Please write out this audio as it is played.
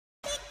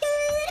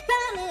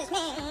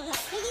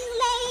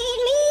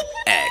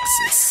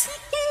Texas.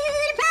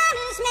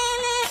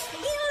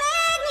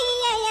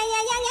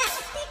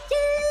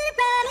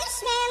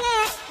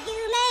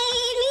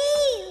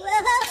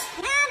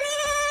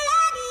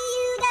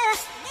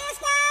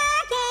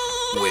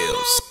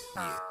 Wills.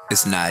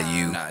 It's not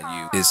you,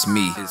 it's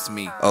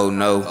me. Oh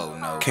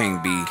no,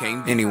 can't be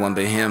anyone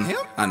but him.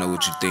 I know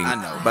what you think.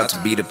 About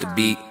to beat up the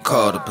beat,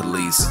 call the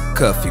police.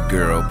 Cuff your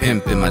girl,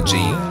 pimp in my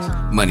jeans.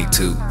 Money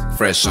too,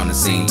 fresh on the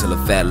scene till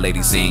a fat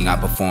lady sing. I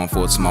perform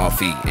for a small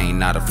fee, ain't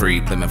not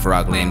afraid. Plymouth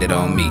Rock landed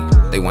on me.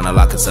 They wanna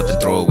lock us up and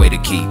throw away the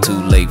key. Too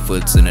late,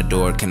 foot's in the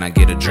door. Can I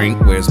get a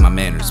drink? Where's my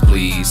manners,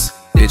 please?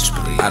 Bitch,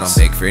 please. I don't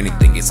beg for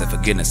anything except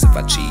forgiveness if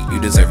I cheat. You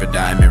deserve a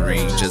diamond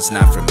ring, just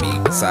not from me.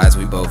 Besides,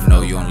 we both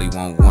know you only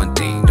want one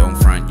thing. Don't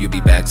front, you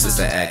be back,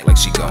 sister, act like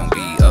she gon'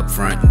 be up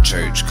front in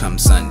church come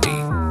Sunday.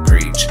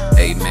 Preach,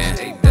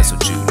 amen, that's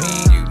what you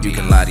need. You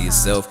can lie to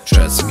yourself,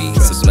 trust me.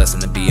 It's a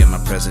blessing to be in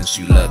my presence,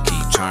 you lucky.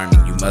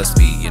 Charming you must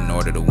be in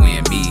order to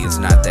win me. It's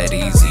not that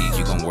easy,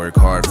 you gon' work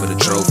hard for the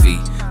trophy.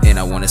 And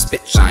I wanna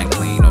spit shine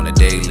clean on a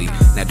daily.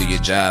 Now do your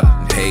job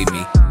and pay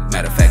me.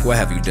 Matter of fact, what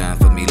have you done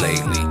for me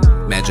lately?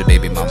 Mad your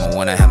baby mama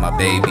wanna have my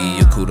baby.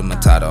 Yakuta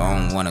Matata, I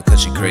don't wanna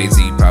cause she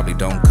crazy. Probably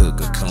don't cook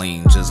or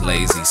clean, just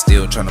lazy.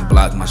 Still tryna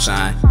block my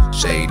shine,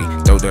 shady.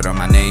 Throw dirt on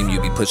my name, you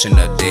be pushing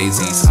up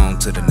daisies. On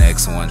to the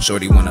next one,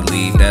 shorty wanna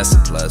leave, that's a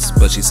plus.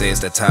 But she say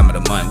it's that time of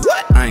the month.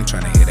 What? I ain't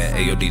tryna hear that,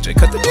 ayo DJ,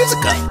 cut the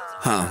music up.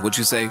 Huh, what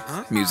you say?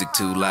 Music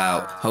too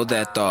loud. Hold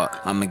that thought,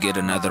 I'ma get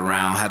another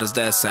round. How does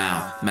that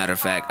sound? Matter of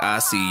fact, I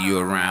see you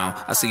around.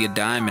 I see a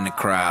dime in the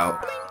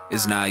crowd.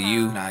 It's not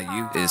you,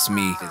 it's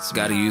me.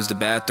 Gotta use the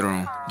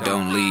bathroom,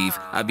 don't leave.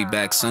 I'll be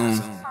back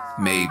soon,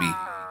 maybe.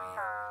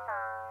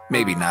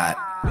 Maybe not.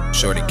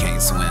 Shorty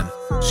can't swim,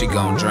 she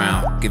gon'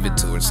 drown. Give it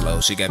to her slow,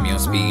 she got me on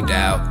speed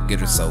dial. Get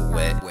her so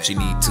wet, she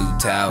need 2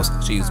 towels.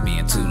 She was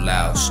being too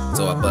loud,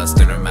 so I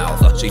busted her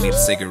mouth. She need a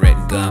cigarette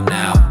and gum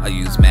now. I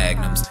use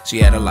magnums, she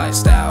had a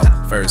lifestyle.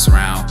 First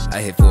round,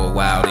 I hit for a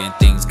while, then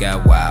things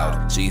got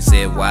wild. She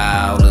said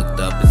wow, looked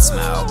up and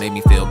smiled. Made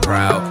me feel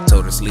proud,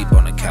 told her sleep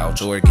on the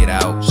couch or get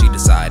out. She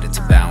decided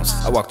to bounce,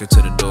 I walked her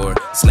to the door,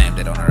 slammed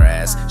it on her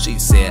ass. She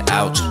said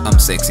ouch, I'm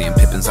sexy and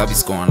pippin', I'll be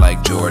scoring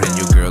like Jordan.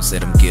 Your girl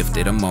said I'm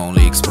gifted, I'm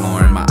only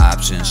exploring my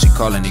options. She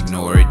call and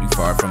ignore it. You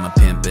far from a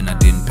pimp and I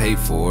didn't pay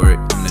for it.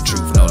 I'm the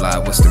truth, no lie,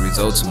 what's the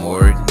results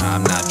more? Nah,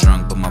 I'm not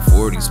drunk but my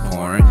 40's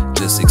pouring.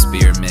 Just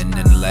experimenting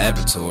in the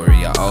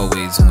laboratory. I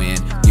always win,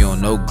 you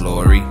don't know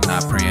glory.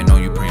 Not praying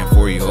on you, praying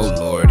for you, oh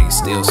lordy.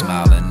 Still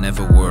smiling,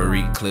 never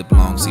worry. Clip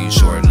long, see you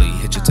shortly.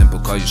 Hit your temple,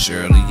 call you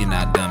Shirley. You're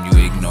not dumb,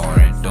 you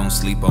ignoring. Don't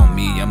sleep on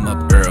me, I'm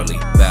up early.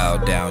 Bow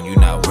down, you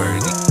not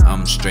worthy.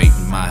 I'm straight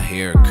and my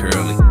hair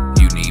curly.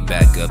 You need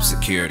backup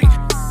security.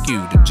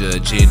 You the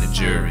judge and the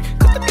jury.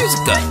 Cut the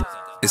music up.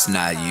 It's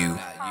not you,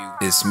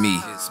 it's me.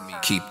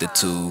 Keep the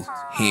tool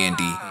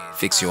handy.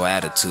 Fix your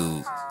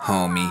attitude,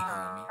 homie.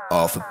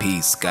 All for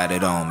peace, got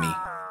it on me.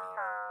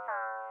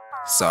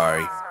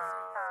 Sorry,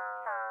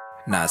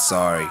 not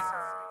sorry.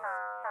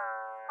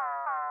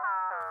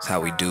 It's how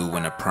we do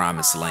in the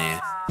promised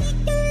land.